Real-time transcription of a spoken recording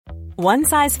One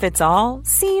size fits all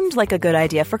seemed like a good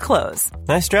idea for clothes.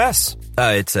 Nice dress.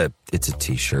 It's a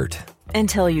t-shirt.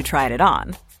 Until you tried it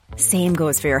on. Same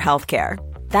goes for your healthcare.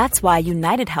 That's why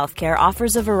United Healthcare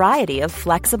offers a variety of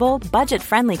flexible,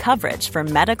 budget-friendly coverage for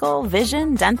medical,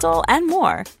 vision, dental, and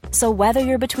more. So whether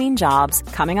you're between jobs,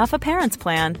 coming off a parent's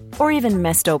plan, or even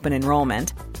missed open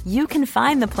enrollment, you can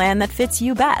find the plan that fits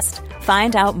you best.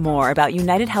 Find out more about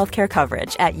United Healthcare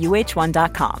coverage at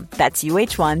uh1.com. That's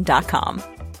uh1.com.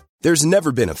 There's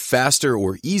never been a faster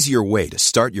or easier way to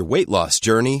start your weight loss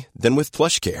journey than with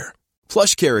PlushCare.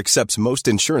 PlushCare accepts most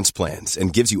insurance plans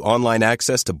and gives you online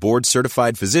access to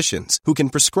board-certified physicians who can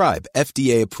prescribe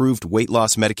FDA-approved weight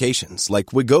loss medications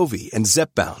like Wegovy and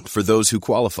Zepbound for those who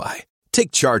qualify.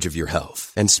 Take charge of your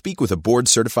health and speak with a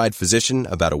board-certified physician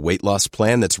about a weight loss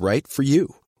plan that's right for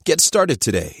you. Get started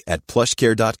today at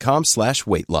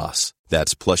plushcare.com/weight loss.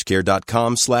 That's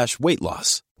plushcare.com/weight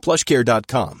loss.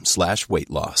 plushcare.com/weight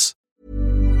loss.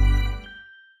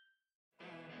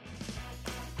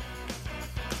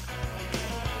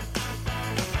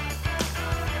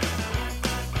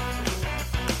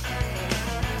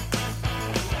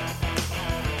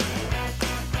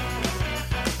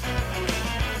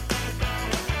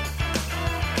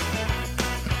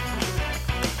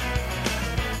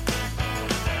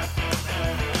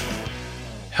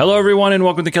 Hello, everyone, and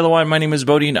welcome to Kilowatt. My name is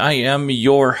Bodie, and I am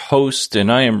your host,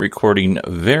 and I am recording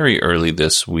very early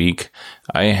this week.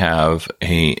 I have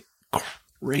a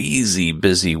crazy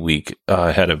busy week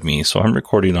ahead of me, so I'm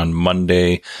recording on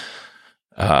Monday,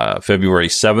 February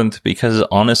 7th, because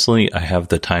honestly, I have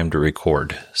the time to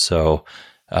record. So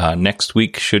next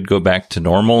week should go back to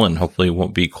normal, and hopefully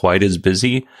won't be quite as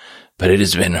busy, but it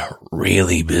has been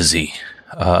really busy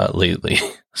lately.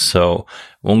 So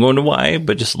won't go into why,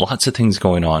 but just lots of things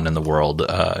going on in the world,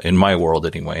 in my world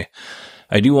anyway.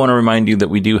 I do want to remind you that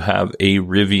we do have a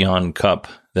Rivian Cup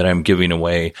that I'm giving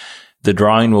away. The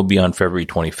drawing will be on February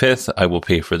 25th. I will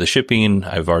pay for the shipping.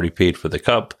 I've already paid for the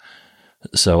cup.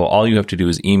 So all you have to do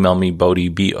is email me, Bodie,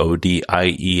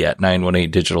 BODIE at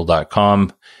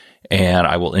 918digital.com, and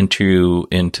I will enter you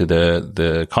into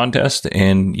the contest,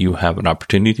 and you have an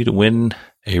opportunity to win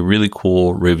a really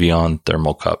cool Rivian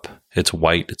thermal cup. It's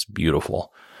white. It's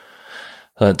beautiful.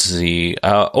 Let's see.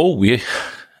 I'm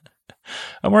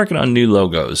working on new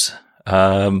logos.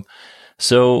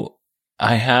 So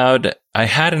I had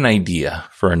an idea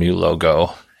for a new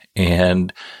logo,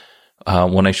 and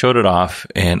when I showed it off,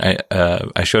 and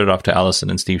I showed it off to Allison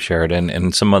and Steve Sheridan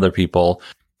and some other people,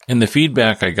 and the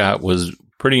feedback I got was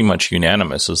pretty much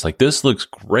unanimous. It was like, this looks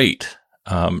great,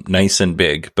 nice and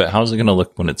big, but how's it going to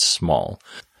look when it's small?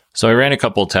 So I ran a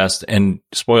couple of tests, and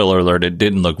spoiler alert, it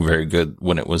didn't look very good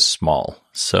when it was small.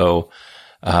 So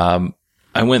I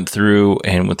went through,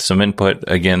 and with some input,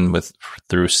 again,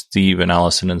 through Steve and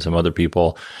Allison and some other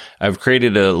people, I've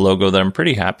created a logo that I'm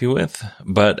pretty happy with.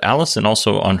 But Allison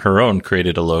also on her own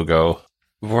created a logo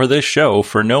for this show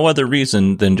for no other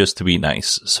reason than just to be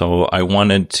nice. So I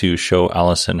wanted to show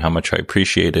Allison how much I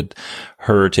appreciated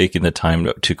her taking the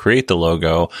time to create the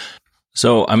logo.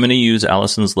 So I'm going to use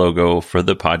Allison's logo for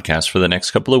the podcast for the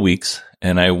next couple of weeks.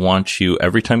 And I want you,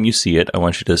 every time you see it, I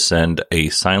want you to send a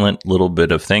silent little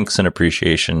bit of thanks and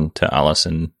appreciation to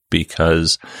Allison,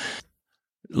 because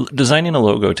designing a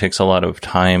logo takes a lot of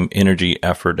time, energy,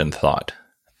 effort, and thought.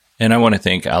 And I want to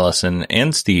thank Allison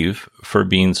and Steve for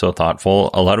being so thoughtful.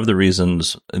 A lot of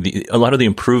the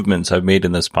improvements I've made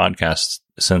in this podcast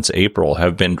since April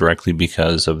have been directly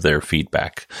because of their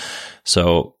feedback.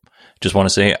 So just want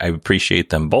to say I appreciate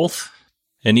them both.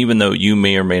 And even though you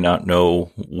may or may not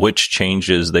know which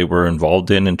changes they were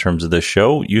involved in terms of this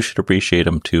show, you should appreciate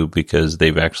them too, because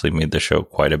they've actually made the show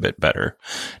quite a bit better.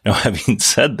 Now, having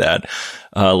said that,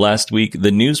 last week,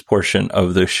 the news portion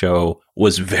of the show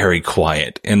was very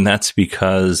quiet. And that's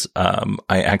because I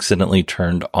accidentally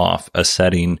turned off a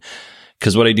setting.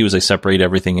 Because what I do is I separate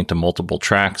everything into multiple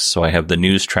tracks. So I have the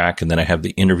news track, and then I have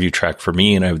the interview track for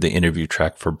me, and I have the interview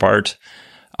track for Bart.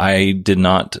 I did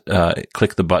not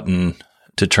click the button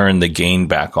to turn the gain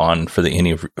back on for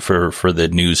the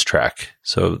news track,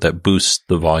 so that boosts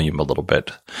the volume a little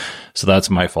bit. So that's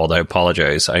my fault. I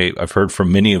apologize. I've heard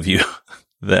from many of you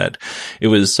that it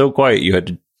was so quiet you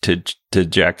had to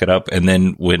jack it up, and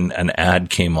then when an ad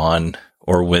came on,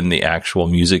 or when the actual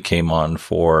music came on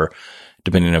for,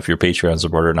 depending on if you're Patreon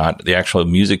support or not, the actual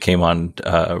music came on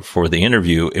for the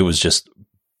interview, it was just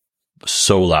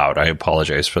so loud. I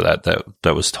apologize for that.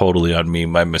 That was totally on me,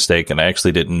 my mistake. And I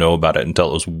actually didn't know about it until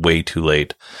it was way too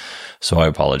late. So I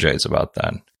apologize about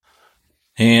that.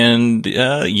 And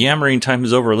yammering time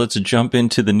is over. Let's jump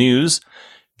into the news.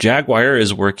 Jaguar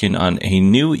is working on a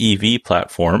new EV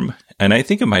platform. and I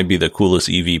think it might be the coolest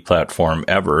EV platform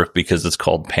ever because it's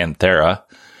called Panthera,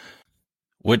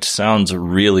 which sounds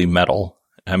really metal.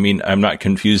 I mean, I'm not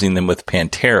confusing them with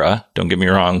Pantera, don't get me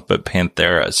wrong, but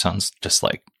Panthera sounds just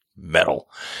like metal.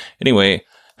 Anyway,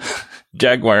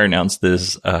 Jaguar announced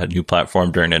this new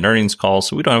platform during an earnings call,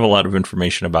 so we don't have a lot of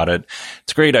information about it.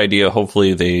 It's a great idea.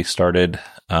 Hopefully they started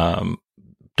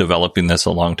developing this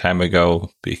a long time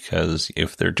ago, because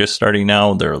if they're just starting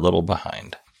now, they're a little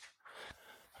behind.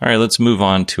 All right, let's move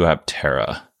on to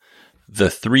Aptera,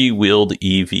 the three-wheeled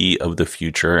EV of the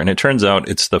future. And it turns out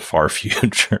it's the far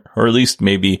future, or at least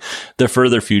maybe the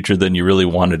further future than you really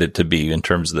wanted it to be in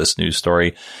terms of this news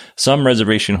story. Some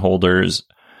reservation holders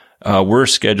were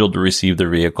scheduled to receive their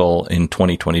vehicle in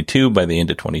 2022, by the end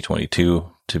of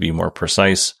 2022, to be more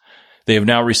precise. They have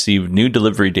now received new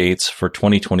delivery dates for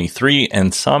 2023,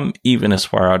 and some even as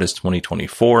far out as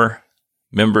 2024.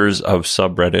 Members of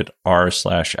subreddit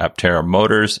r/Aptera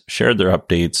Motors shared their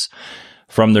updates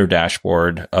from their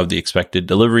dashboard of the expected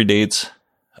delivery dates.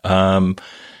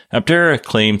 Aptera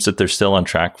claims that they're still on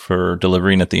track for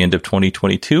delivering at the end of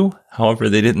 2022. However,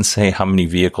 they didn't say how many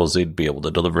vehicles they'd be able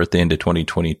to deliver at the end of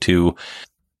 2022.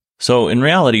 So in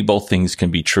reality, both things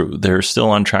can be true. They're still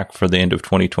on track for the end of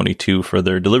 2022 for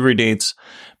their delivery dates,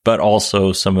 but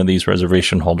also some of these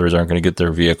reservation holders aren't going to get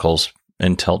their vehicles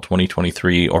until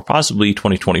 2023 or possibly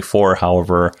 2024.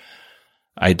 However,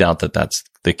 I doubt that that's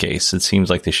the case. It seems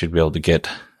like they should be able to get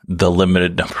the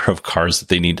limited number of cars that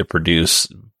they need to produce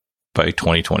by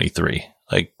 2023.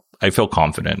 Like, I feel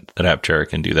confident that Aptera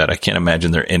can do that. I can't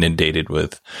imagine they're inundated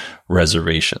with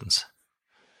reservations.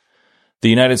 The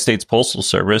United States Postal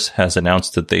Service has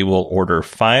announced that they will order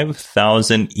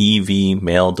 5,000 EV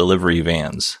mail delivery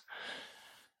vans.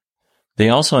 They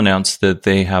also announced that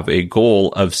they have a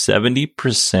goal of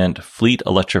 70% fleet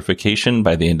electrification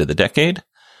by the end of the decade.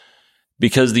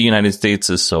 Because the United States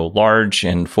is so large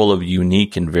and full of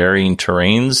unique and varying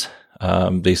terrains,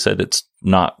 they said it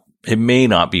may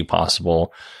not be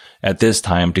possible at this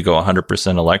time to go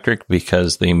 100% electric,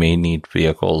 because they may need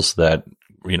vehicles that,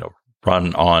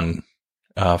 run on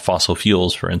fossil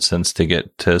fuels, for instance, to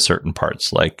get to certain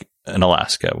parts, like in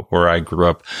Alaska, where I grew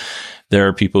up. There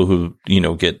are people who,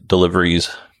 get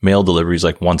mail deliveries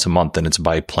like once a month, and it's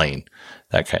by plane,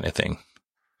 that kind of thing.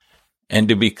 And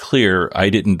to be clear,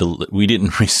 we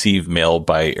didn't receive mail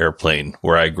by airplane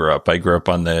where I grew up. I grew up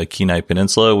on the Kenai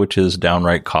Peninsula, which is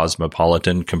downright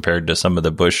cosmopolitan compared to some of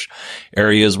the bush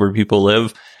areas where people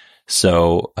live.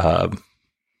 So, I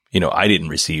didn't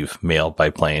receive mail by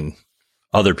plane.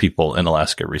 Other people in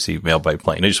Alaska receive mail by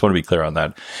plane. I just want to be clear on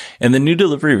that. And the new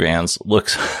delivery vans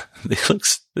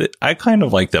I kind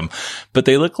of like them, but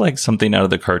they look like something out of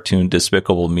the cartoon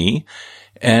Despicable Me.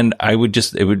 And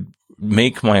it would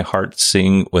make my heart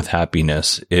sing with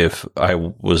happiness if I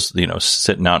was,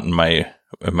 sitting out in my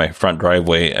front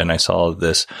driveway and I saw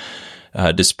this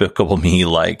Despicable Me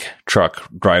like truck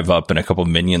drive up and a couple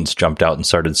minions jumped out and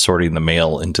started sorting the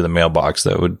mail into the mailbox.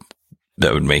 That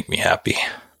would make me happy.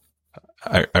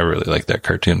 I really like that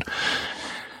cartoon.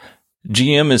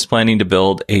 GM is planning to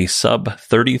build a sub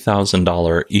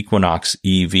 $30,000 Equinox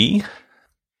EV.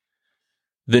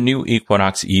 The new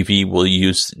Equinox EV will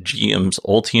use GM's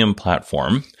Ultium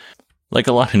platform. Like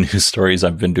a lot of news stories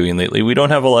I've been doing lately, we don't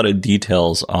have a lot of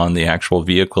details on the actual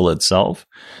vehicle itself.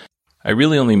 I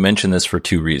really only mention this for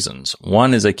two reasons.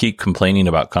 One is I keep complaining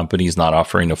about companies not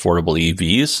offering affordable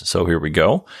EVs, so here we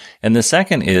go. And the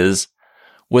second is,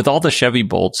 with all the Chevy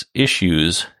Bolt's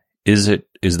issues, is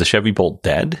the Chevy Bolt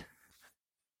dead?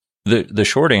 The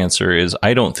short answer is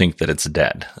I don't think that it's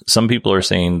dead. Some people are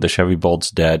saying the Chevy Bolt's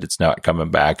dead, it's not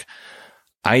coming back.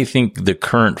 I think the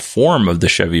current form of the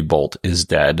Chevy Bolt is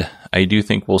dead. I do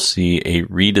think we'll see a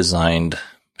redesigned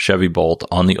Chevy Bolt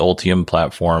on the Ultium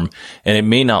platform, and it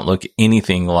may not look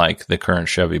anything like the current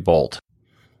Chevy Bolt.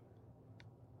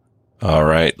 All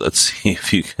right, let's see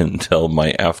if you can tell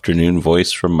my afternoon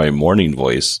voice from my morning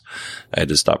voice. I had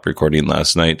to stop recording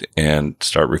last night and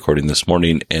start recording this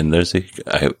morning, and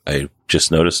I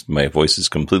just noticed my voice is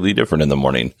completely different in the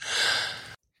morning.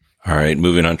 All right,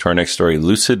 moving on to our next story.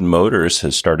 Lucid Motors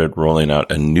has started rolling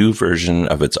out a new version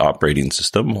of its operating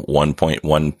system,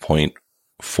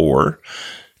 1.1.4.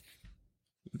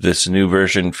 This new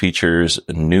version features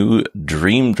new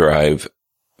Dream Drive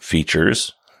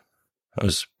features. That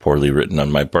was poorly written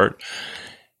on my part.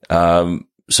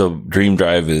 So Dream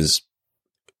Drive is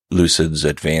Lucid's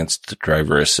advanced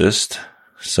driver assist.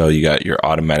 So you got your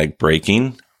automatic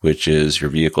braking, which is your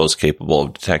vehicle is capable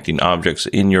of detecting objects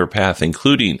in your path,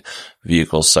 including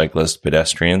vehicles, cyclists,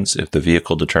 pedestrians. If the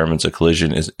vehicle determines a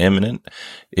collision is imminent,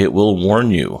 it will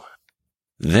warn you.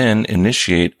 then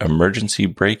initiate emergency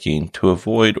braking to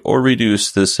avoid or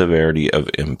reduce the severity of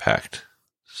impact.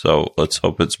 So let's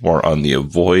hope it's more on the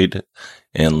avoid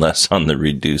and less on the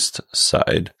reduced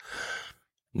side.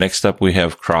 Next up, we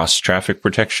have cross traffic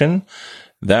protection.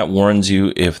 That warns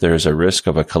you if there's a risk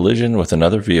of a collision with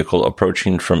another vehicle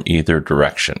approaching from either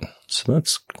direction. So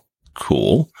that's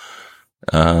cool.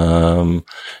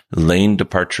 Lane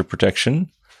departure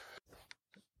protection.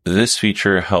 This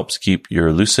feature helps keep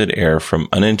your Lucid Air from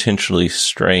unintentionally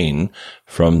straying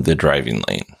from the driving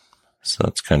lane. So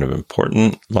that's kind of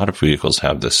important. A lot of vehicles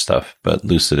have this stuff, but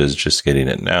Lucid is just getting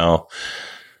it now.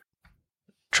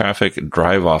 Traffic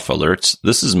drive-off alerts.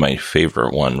 This is my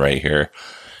favorite one right here.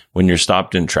 When you're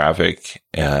stopped in traffic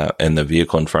and the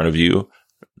vehicle in front of you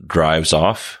drives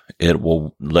off, it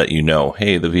will let you know,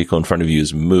 hey, the vehicle in front of you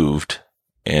is moved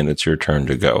and it's your turn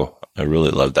to go. I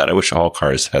really love that. I wish all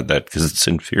cars had that because it's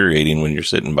infuriating when you're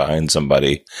sitting behind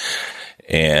somebody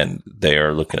and they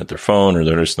are looking at their phone or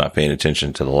they're just not paying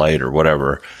attention to the light or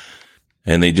whatever.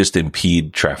 And they just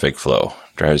impede traffic flow.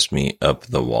 Drives me up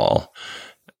the wall.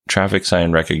 Traffic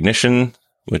sign recognition,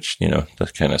 which,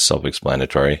 that's kind of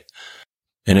self-explanatory.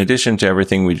 In addition to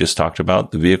everything we just talked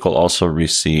about, the vehicle also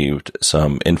received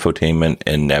some infotainment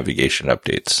and navigation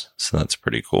updates. So that's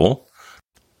pretty cool.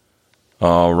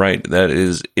 All right, that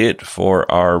is it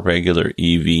for our regular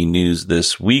EV news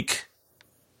this week.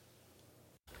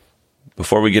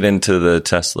 Before we get into the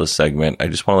Tesla segment, I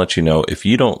just want to let you know, if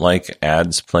you don't like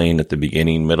ads playing at the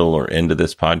beginning, middle, or end of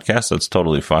this podcast, that's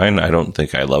totally fine. I don't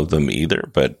think I love them either,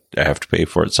 but I have to pay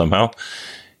for it somehow.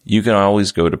 You can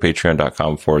always go to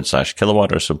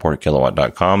patreon.com/kilowatt or support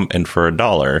kilowatt.com. And for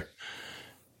 $1,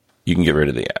 you can get rid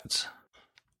of the ads.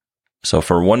 So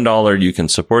for $1, you can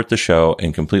support the show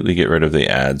and completely get rid of the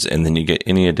ads. And then you get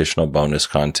any additional bonus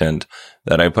content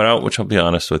that I put out, which I'll be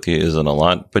honest with you isn't a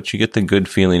lot, but you get the good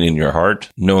feeling in your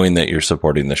heart knowing that you're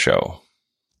supporting the show.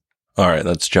 All right,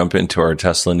 let's jump into our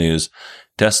Tesla news.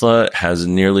 Tesla has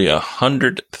nearly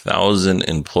 100,000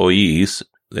 employees.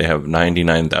 They have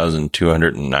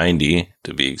 99,290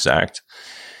 to be exact.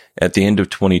 At the end of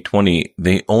 2020,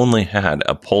 they only had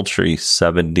a paltry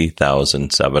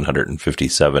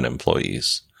 70,757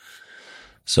 employees.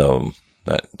 So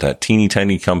that teeny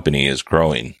tiny company is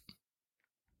growing.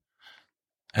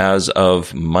 As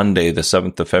of Monday, the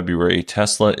 7th of February,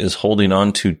 Tesla is holding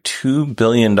on to $2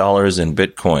 billion in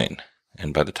Bitcoin.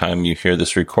 And by the time you hear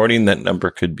this recording, that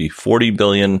number could be 40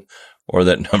 billion or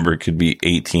that number could be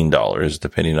 $18,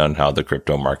 depending on how the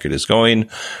crypto market is going.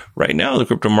 Right now, the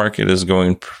crypto market is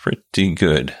going pretty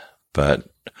good, but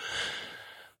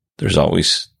there's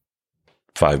always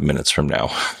 5 minutes from now.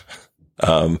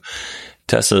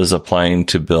 Tesla is applying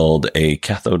to build a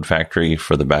cathode factory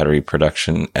for the battery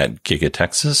production at Giga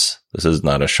Texas. This is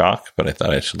not a shock, but I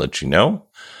thought I should let you know.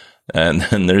 And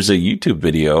then there's a YouTube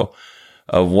video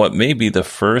of what may be the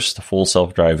first full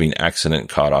self-driving accident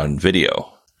caught on video.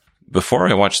 Before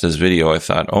I watched this video, I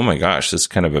thought, oh my gosh, this is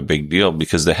kind of a big deal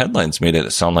because the headlines made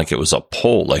it sound like it was a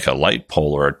pole, like a light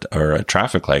pole or a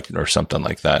traffic light or something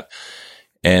like that.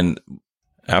 And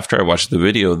after I watched the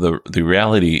video, the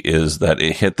reality is that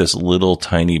it hit this little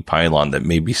tiny pylon that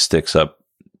maybe sticks up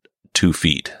 2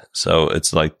 feet. So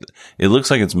it's like, it looks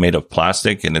like it's made of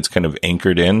plastic and it's kind of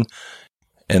anchored in.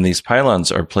 And these pylons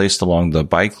are placed along the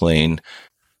bike lane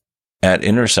at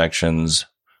intersections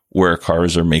where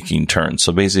cars are making turns.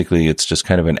 So basically, it's just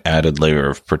kind of an added layer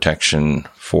of protection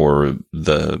for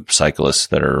the cyclists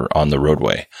that are on the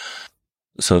roadway.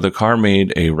 So the car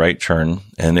made a right turn,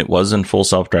 and it was in full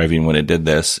self-driving when it did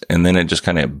this, and then it just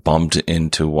kind of bumped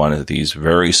into one of these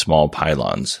very small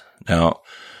pylons. Now,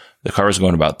 the car was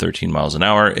going about 13 miles an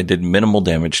hour. It did minimal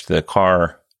damage to the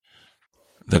car.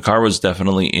 The car was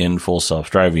definitely in full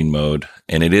self-driving mode,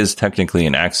 and it is technically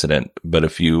an accident. But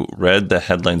if you read the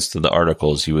headlines to the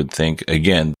articles, you would think,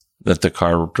 again, that the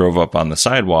car drove up on the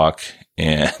sidewalk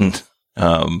and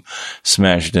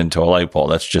smashed into a light pole.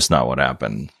 That's just not what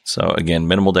happened. So again,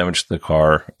 minimal damage to the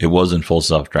car. It was in full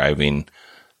self-driving.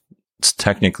 It's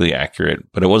technically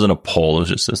accurate, but it wasn't a pole. It was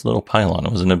just this little pylon.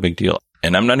 It wasn't a big deal.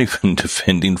 And I'm not even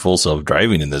defending full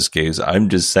self-driving in this case. I'm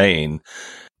just saying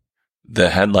the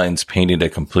headlines painted a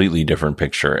completely different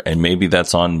picture, and maybe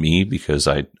that's on me because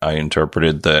I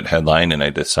interpreted that headline and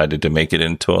I decided to make it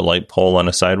into a light pole on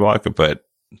a sidewalk, but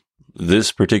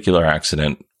this particular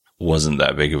accident wasn't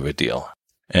that big of a deal.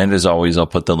 And as always, I'll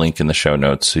put the link in the show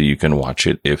notes so you can watch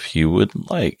it if you would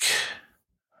like.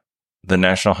 The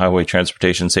National Highway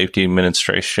Transportation Safety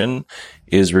Administration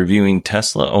is reviewing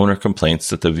Tesla owner complaints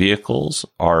that the vehicles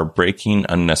are braking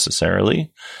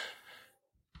unnecessarily.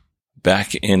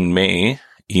 Back in May,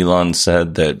 Elon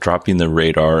said that dropping the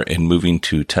radar and moving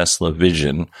to Tesla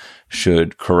Vision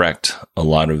should correct a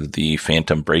lot of the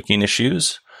phantom braking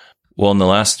issues. Well, in the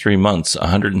last 3 months,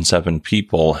 107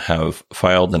 people have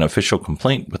filed an official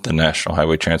complaint with the National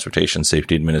Highway Transportation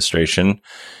Safety Administration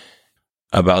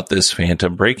about this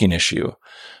phantom braking issue.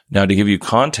 Now, to give you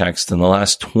context, in the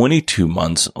last 22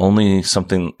 months, only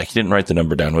something, I didn't write the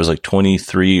number down, it was like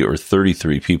 23 or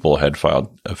 33 people had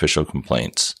filed official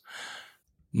complaints.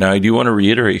 Now, I do want to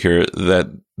reiterate here that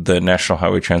the National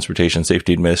Highway Transportation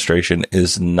Safety Administration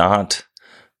is not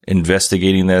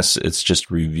investigating this. It's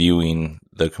just reviewing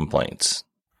the complaints.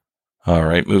 All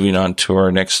right, moving on to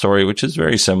our next story, which is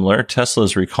very similar. Tesla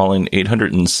is recalling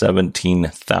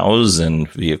 817,000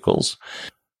 vehicles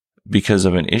because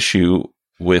of an issue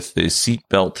with the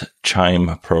seatbelt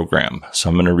chime program. So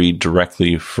I'm going to read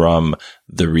directly from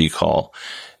the recall.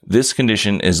 This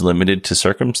condition is limited to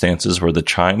circumstances where the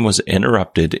chime was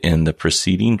interrupted in the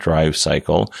preceding drive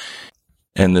cycle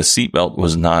and the seatbelt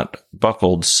was not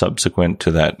buckled subsequent to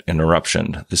that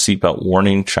interruption. The seatbelt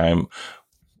warning chime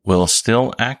will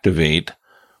still activate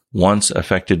once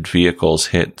affected vehicles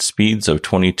hit speeds of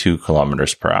 22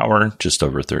 kilometers per hour, just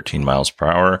over 13 miles per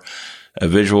hour. A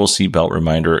visual seatbelt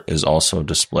reminder is also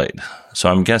displayed.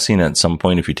 So I'm guessing at some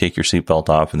point, if you take your seatbelt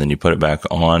off and then you put it back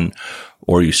on,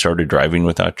 or you started driving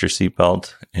without your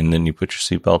seatbelt and then you put your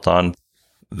seatbelt on,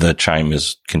 the chime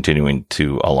is continuing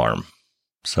to alarm.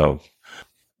 So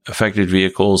affected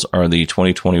vehicles are the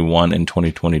 2021 and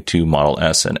 2022 Model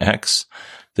S and X,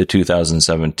 the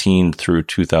 2017 through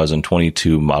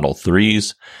 2022 Model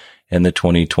 3s, and the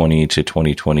 2020 to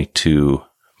 2022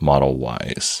 Model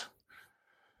Ys.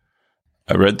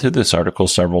 I read through this article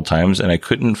several times and I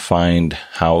couldn't find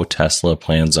how Tesla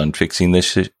plans on fixing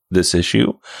this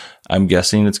issue. I'm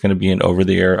guessing it's going to be an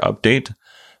over-the-air update,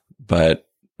 but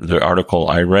the article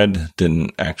I read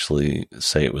didn't actually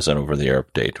say it was an over-the-air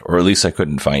update, or at least I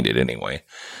couldn't find it anyway.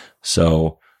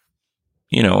 So,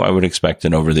 I would expect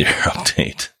an over-the-air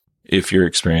update if you're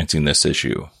experiencing this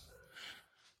issue.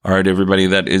 All right, everybody,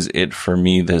 that is it for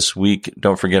me this week.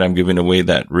 Don't forget, I'm giving away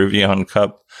that Rivian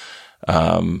Cup.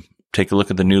 Take a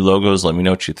look at the new logos. Let me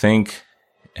know what you think.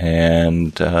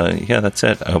 And that's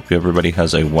it. I hope everybody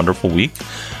has a wonderful week.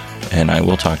 And I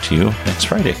will talk to you next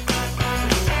Friday.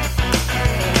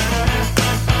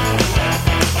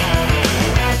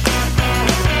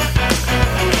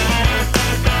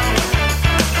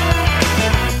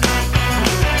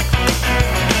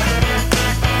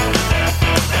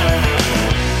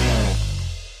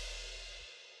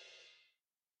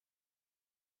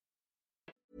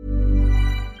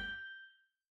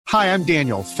 Hi, I'm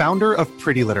Daniel, founder of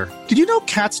Pretty Litter. Did you know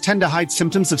cats tend to hide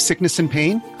symptoms of sickness and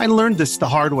pain? I learned this the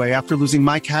hard way after losing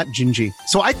my cat, Gingy.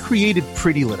 So I created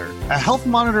Pretty Litter, a health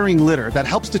monitoring litter that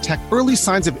helps detect early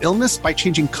signs of illness by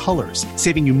changing colors,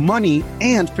 saving you money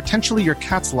and potentially your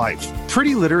cat's life.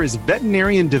 Pretty Litter is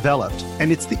veterinarian developed,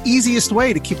 and it's the easiest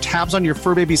way to keep tabs on your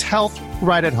fur baby's health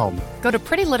right at home. Go to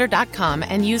prettylitter.com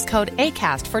and use code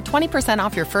ACAST for 20%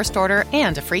 off your first order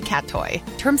and a free cat toy.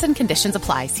 Terms and conditions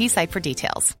apply. See site for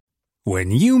details.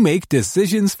 When you make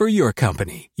decisions for your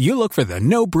company, you look for the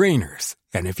no-brainers.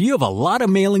 And if you have a lot of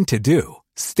mailing to do,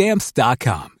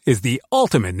 Stamps.com is the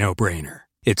ultimate no-brainer.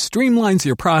 It streamlines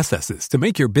your processes to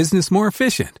make your business more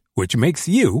efficient, which makes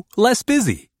you less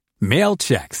busy. Mail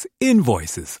checks,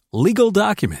 invoices, legal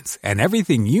documents, and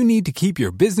everything you need to keep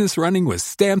your business running with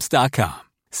Stamps.com.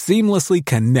 Seamlessly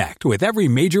connect with every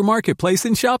major marketplace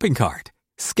and shopping cart.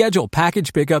 Schedule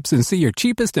package pickups and see your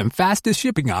cheapest and fastest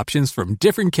shipping options from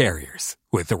different carriers,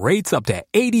 with rates up to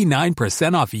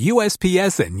 89% off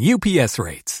USPS and UPS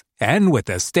rates. And with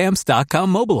the Stamps.com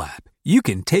mobile app, you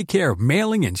can take care of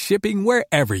mailing and shipping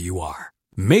wherever you are.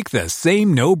 Make the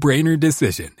same no-brainer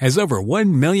decision as over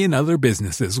 1 million other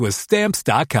businesses with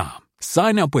Stamps.com.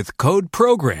 Sign up with code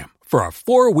PROGRAM for a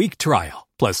 4-week trial,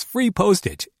 plus free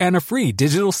postage and a free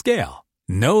digital scale.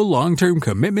 No long-term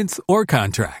commitments or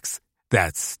contracts.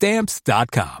 That's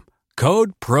Stamps.com.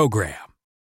 Code PROGRAM.